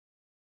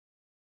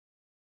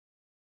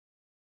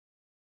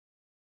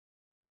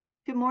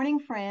Good morning,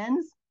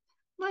 friends.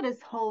 Let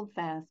us hold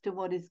fast to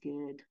what is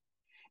good.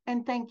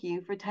 And thank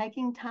you for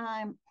taking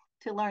time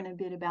to learn a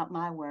bit about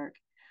my work.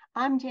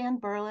 I'm Jan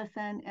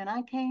Burleson, and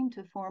I came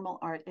to formal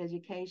art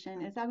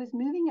education as I was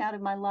moving out of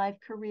my life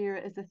career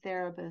as a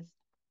therapist.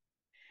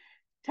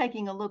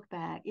 Taking a look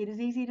back, it is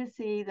easy to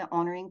see that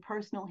honoring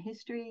personal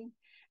history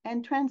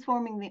and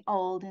transforming the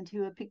old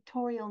into a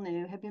pictorial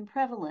new have been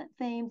prevalent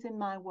themes in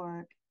my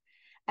work,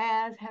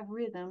 as have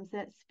rhythms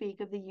that speak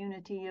of the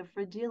unity of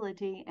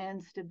fragility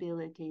and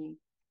stability.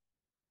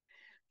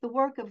 The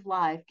work of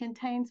life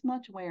contains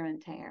much wear and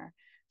tear,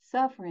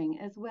 suffering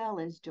as well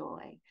as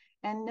joy,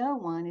 and no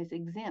one is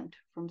exempt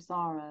from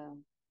sorrow.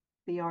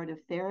 The art of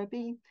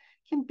therapy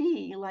can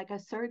be like a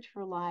search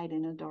for light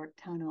in a dark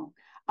tunnel,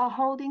 a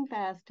holding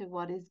fast to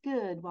what is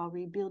good while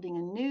rebuilding a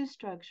new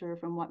structure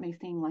from what may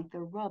seem like the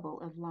rubble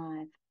of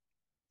life.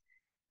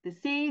 The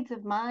seeds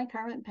of my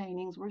current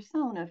paintings were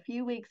sown a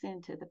few weeks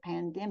into the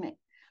pandemic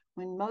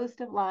when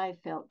most of life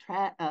felt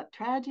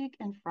tragic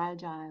and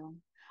fragile.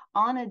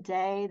 On a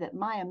day that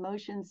my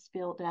emotions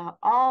spilled out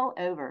all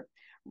over,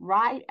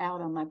 right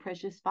out on my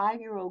precious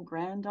 5-year-old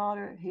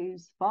granddaughter,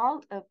 whose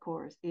fault, of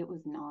course, it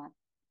was not.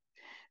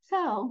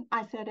 So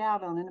I set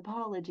out on an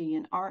apology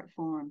in art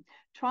form,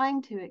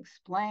 trying to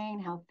explain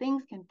how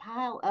things can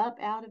pile up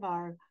out of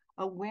our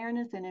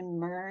awareness and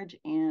emerge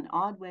in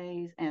odd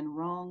ways and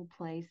wrong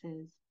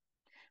places,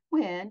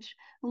 which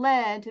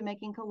led to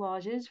making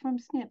collages from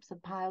snips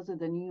of piles of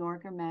the New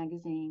Yorker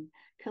magazine,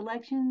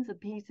 collections of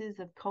pieces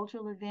of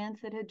cultural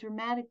events that had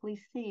dramatically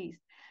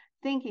ceased,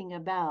 thinking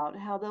about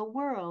how the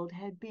world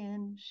had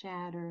been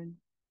shattered.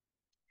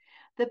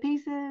 The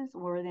pieces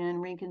were then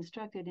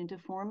reconstructed into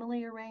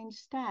formally arranged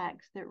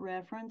stacks that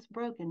reference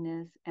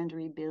brokenness and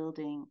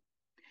rebuilding.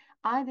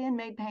 I then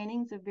made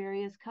paintings of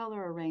various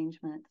color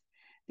arrangements,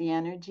 the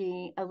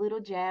energy a little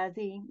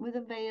jazzy with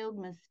a veiled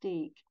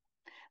mystique.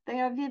 They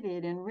are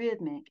vivid and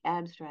rhythmic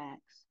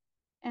abstracts,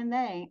 and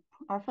they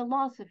are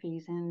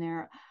philosophies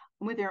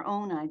with their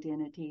own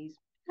identities,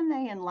 and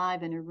they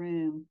enliven a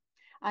room.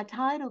 I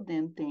titled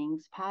them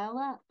Things Pile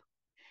Up.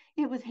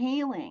 It was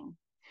healing,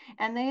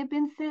 and they have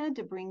been said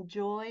to bring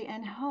joy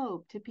and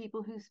hope to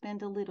people who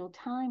spend a little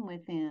time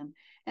with them,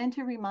 and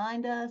to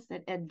remind us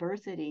that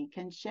adversity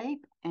can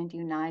shape and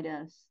unite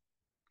us.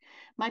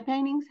 My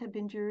paintings have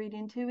been juried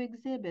in 2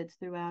 exhibits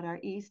throughout our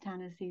East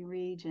Tennessee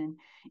region,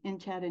 in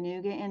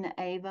Chattanooga in the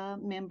AVA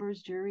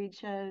members juried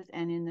shows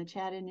and in the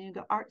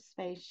Chattanooga Art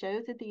Space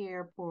shows at the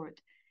airport,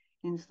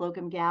 in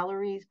Slocum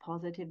Gallery's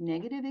Positive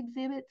Negative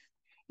exhibits,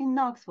 in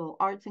Knoxville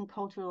Arts and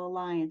Cultural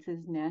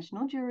Alliance's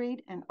National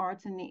Juried and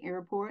Arts in the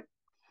Airport,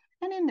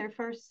 and in their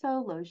first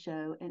solo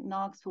show at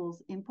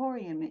Knoxville's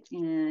Emporium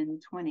in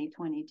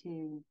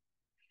 2022.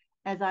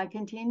 As I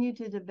continue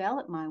to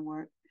develop my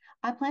work,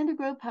 I plan to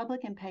grow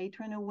public and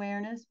patron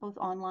awareness both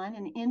online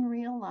and in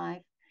real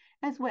life,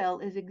 as well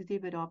as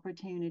exhibit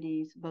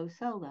opportunities, both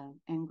solo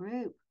and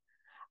group.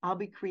 I'll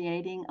be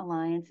creating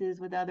alliances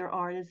with other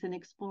artists and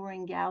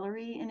exploring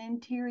gallery and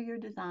interior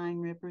design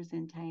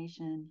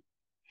representation.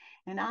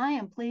 And I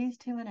am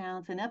pleased to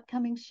announce an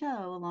upcoming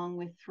show along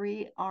with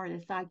 3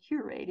 artists I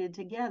curated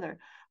together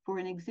for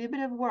an exhibit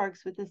of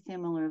works with a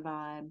similar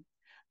vibe.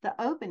 The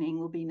opening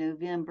will be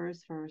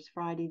November's 1st,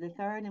 Friday the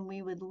 3rd, and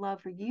we would love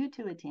for you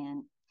to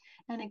attend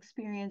and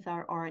experience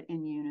our art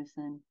in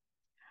unison.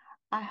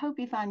 I hope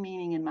you find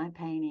meaning in my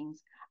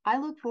paintings. I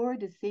look forward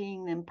to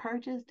seeing them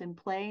purchased and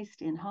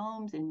placed in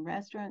homes, in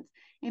restaurants,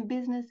 in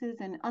businesses,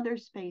 and other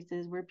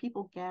spaces where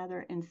people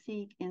gather and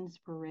seek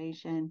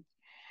inspiration,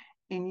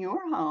 in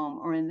your home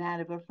or in that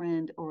of a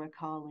friend or a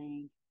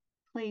colleague.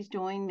 Please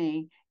join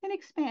me in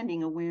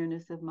expanding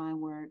awareness of my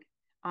work.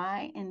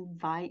 I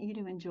invite you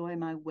to enjoy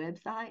my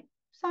website,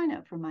 sign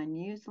up for my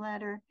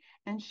newsletter,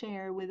 and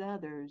share with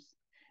others.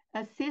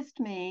 Assist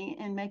me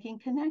in making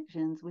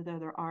connections with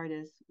other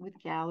artists, with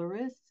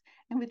gallerists,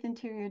 and with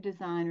interior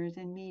designers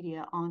and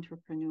media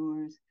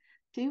entrepreneurs.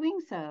 Doing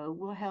so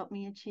will help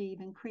me achieve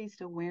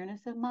increased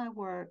awareness of my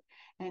work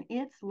and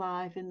its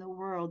life in the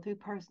world through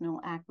personal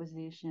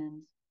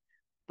acquisitions.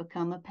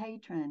 Become a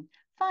patron.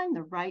 Find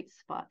the right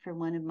spot for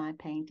one of my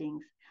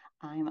paintings.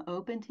 I am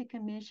open to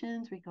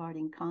commissions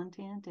regarding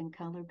content and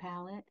color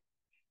palette.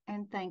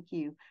 And thank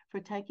you for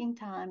taking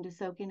time to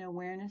soak in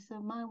awareness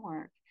of my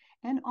work.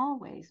 And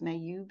always may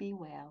you be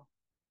well.